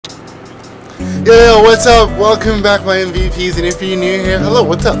Yo, what's up? Welcome back, my MVPs, and if you're new here, hello,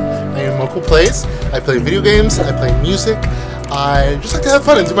 what's up? I am MOKOPLAYS. I play video games, I play music, I just like to have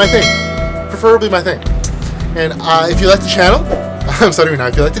fun and do my thing. Preferably my thing. And if you like the channel, I'm starting right now,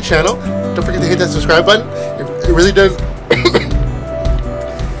 if you like the channel, don't forget to hit that subscribe button. It really does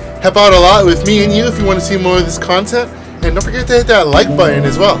help out a lot with me and you if you want to see more of this content. And don't forget to hit that like button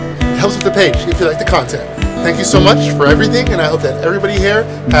as well. It helps with the page if you like the content. Thank you so much for everything, and I hope that everybody here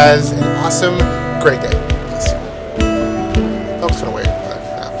has an awesome, great day. Peace. Oh, it's gonna wait.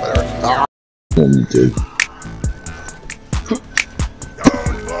 Whatever. Dude.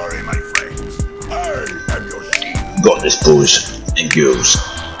 Don't worry, my friends. I am your shield. Got this, boys and girls.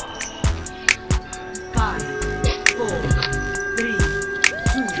 5, 4, 3,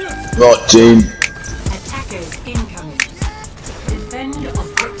 2. Right, team. Attackers incoming. Defend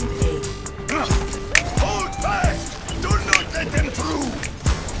objective A. Hold fast. Do not let them through.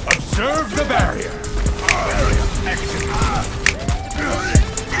 Observe the barrier. Barrier active.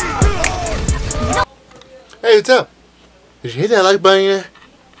 Hey, what's up? Did you hit that like button yet?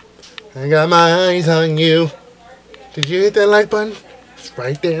 I got my eyes on you. Did you hit that like button? It's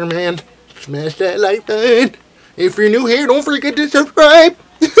right there, man. Smash that like button. If you're new here, don't forget to subscribe.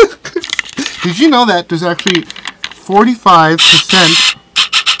 Did you know that there's actually 45%,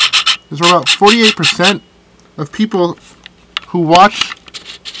 there's about 48% of people who watch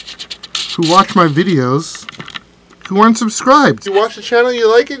my videos who aren't subscribed. You watch the channel, you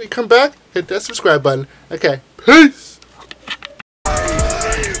like it, you come back, hit that subscribe button. Okay, peace!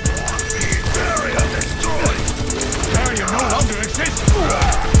 Barrier destroyed. Barrier no longer exists.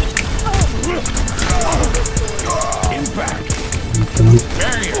 Impact.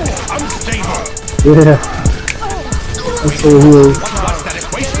 Barrier unstable. Yeah. That's so weird. What's that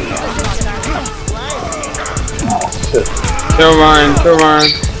equation? Kill mine, kill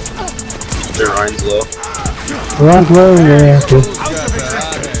mine. Their Ryan's low. Ryan's low, yeah.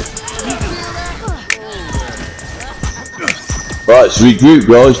 Right, let's regroup,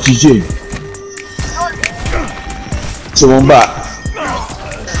 guys. GG. Someone back.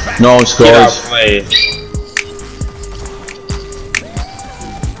 Nice, Get out, guys. play.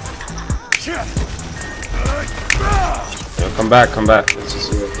 Yo, come back, come back. Let's just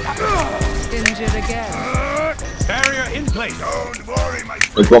see it. Injured again. Barrier in place. Don't worry, my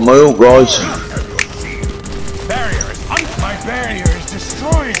friend. I've got my ult, guys. Barrier is my barrier is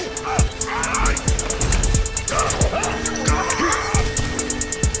destroyed.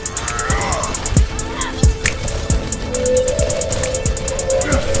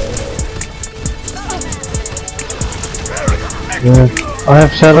 Yeah. I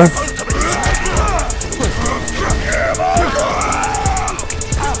have Shadow.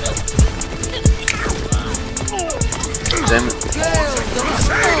 Damn it.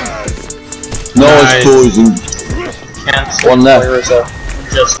 Nice, boys. And one left.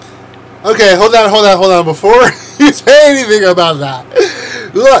 Okay, hold on. Before you say anything about that,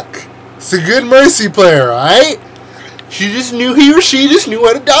 look, it's a good Mercy player, alright? He or she just knew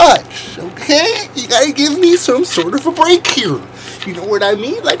how to dodge, okay? You gotta give me some sort of a break here. You know what I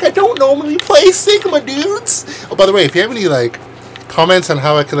mean? Like, I don't normally play Sigma, dudes. Oh, by the way, if you have any, like, comments on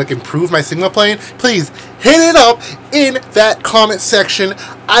how I can, like, improve my Sigma playing, please hit it up in that comment section.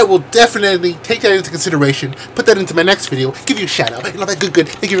 I will definitely take that into consideration, put that into my next video, give you a shout out, and all that good.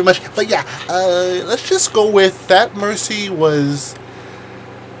 Thank you very much. But yeah, let's just go with that Mercy was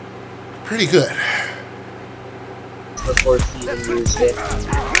pretty good. Before he even used it.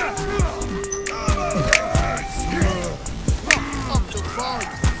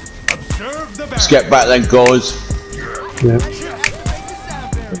 Observe the Let's barrier. get back then, guys. Yeah.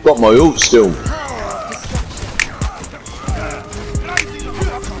 I've got my ult still.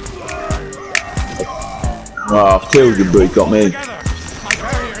 Oh, I've killed him, but he got me. Together. My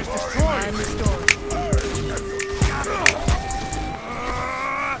barrier is destroyed.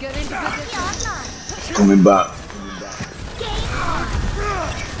 Coming back.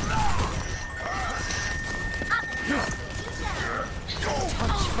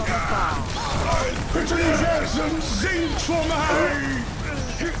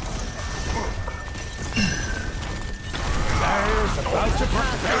 Barrier's about to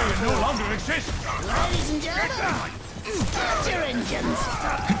break. Barrier no longer exists. Ladies and gentlemen, start your engines.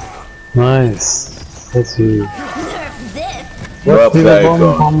 Nice. That's you. Nerf this. Well Let's do the played, bomb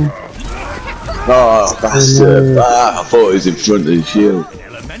guys. bomb. Oh, bastard. I thought it was in front of the shield.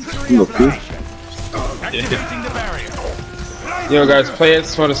 Elementary Lucky. activating the barrier. Yo guys, play it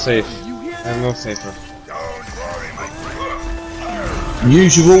sort of safe. I'm no safer. Don't worry, my friend.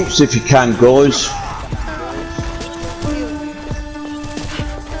 Use your ults if you can, guys.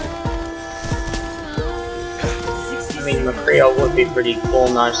 mean, McCreel would be pretty cool,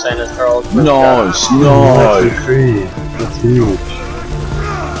 not saying as Charles. Nice, Nice. nice. Free. That's huge.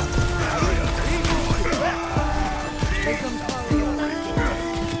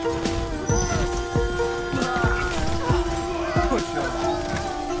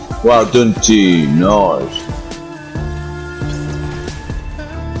 Well done, team. Nice.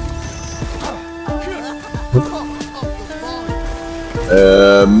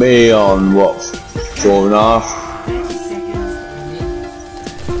 Me on what? 4.5.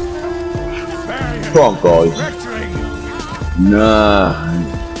 Come on, guys.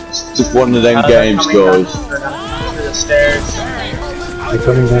 Nah, it's just one of them games, guys. Through the stairs. They're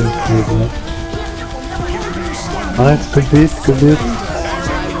coming down. Nice, good beat, good beat.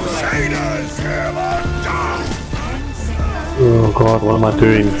 Oh god, what am I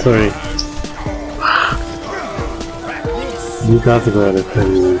doing? Sorry. You guys are better at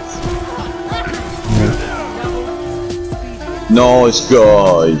anyways. Yeah. Nice,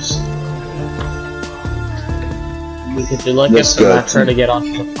 guys. We could do like Let's this and go. not try to get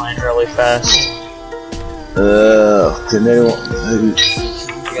onto the plane really fast. Can anyone?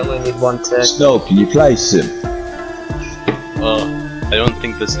 We only need one tick. Snow, can you place him? I don't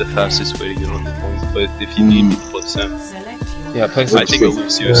think that's the fastest way to get on the point, but if you need me to place him, Yeah, place I think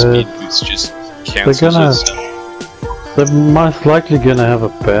Lucio speed boost just cancels gonna- it. So. They're most likely gonna have a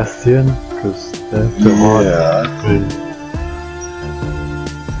Bastion, because they're too hard.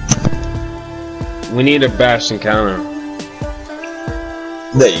 We need a Bastion counter.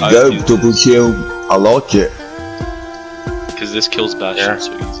 There you I go, do. double shield. I like it. Because this kills Bastion Yeah.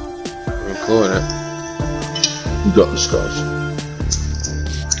 so easy. I'm cool with it. You got this, guys.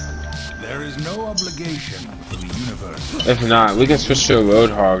 There is no obligation for the universe. If not, we can switch to a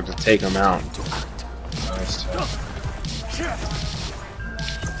Roadhog to take him out. Nice.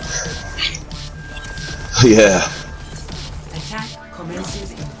 Yeah. Attack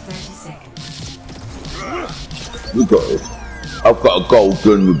commences in 30 seconds. We got it. I've got a gold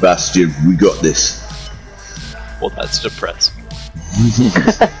gun with Bastion. We got this. Well, that's depressing.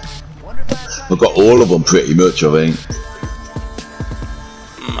 I've got all of them pretty much, I think.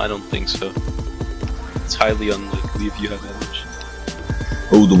 I don't think so. It's highly unlikely if you have damage.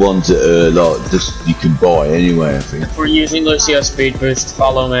 All the ones that are like just you can buy anyway, I think. If we're using Lucio speed boost,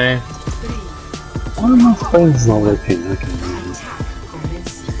 follow me. Why are my phones not working? I can use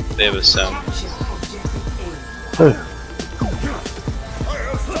it. They have a sound. Oh,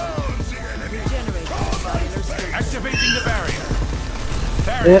 Activating the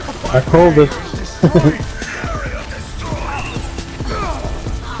barrier. yeah, I called it.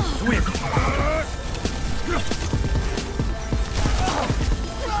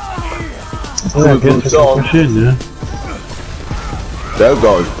 Yeah, I guess I can push in, yeah. There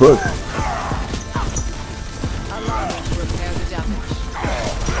goes, push.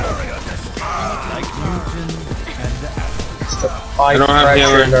 Five I don't have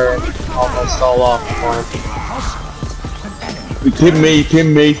fractures hammer. are almost all off for him. Pin me,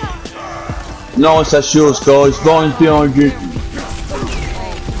 pin me. Nice, that's yours, guys. Line's behind you.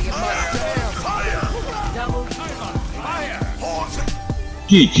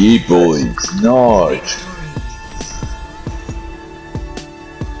 GG, boys. Nice.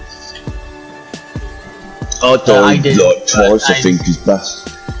 I died did, like twice, I I- think, is best.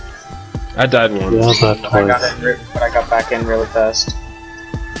 I died once. Yeah, that I got twice. in, but I got back in really fast.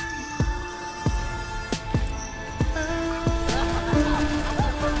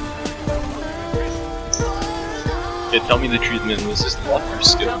 Yeah, tell me the treatment was this luck or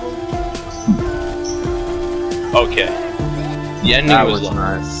skill? Okay. The ending That was was luck.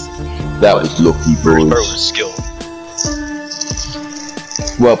 nice. That was lucky, First part boys. was skill.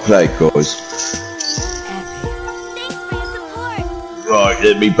 Well played, guys. Right,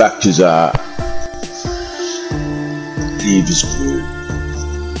 let me back to that. Evers Crew.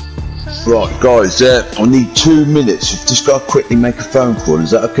 Right, guys, I need 2 minutes. I've just got to quickly make a phone call.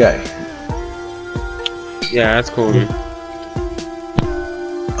 Is that okay? Yeah, that's cool.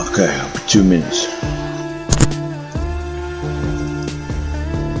 Okay, I'll be 2 minutes.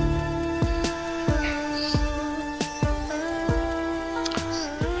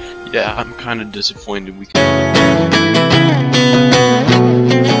 Yeah, I'm kind of disappointed we can.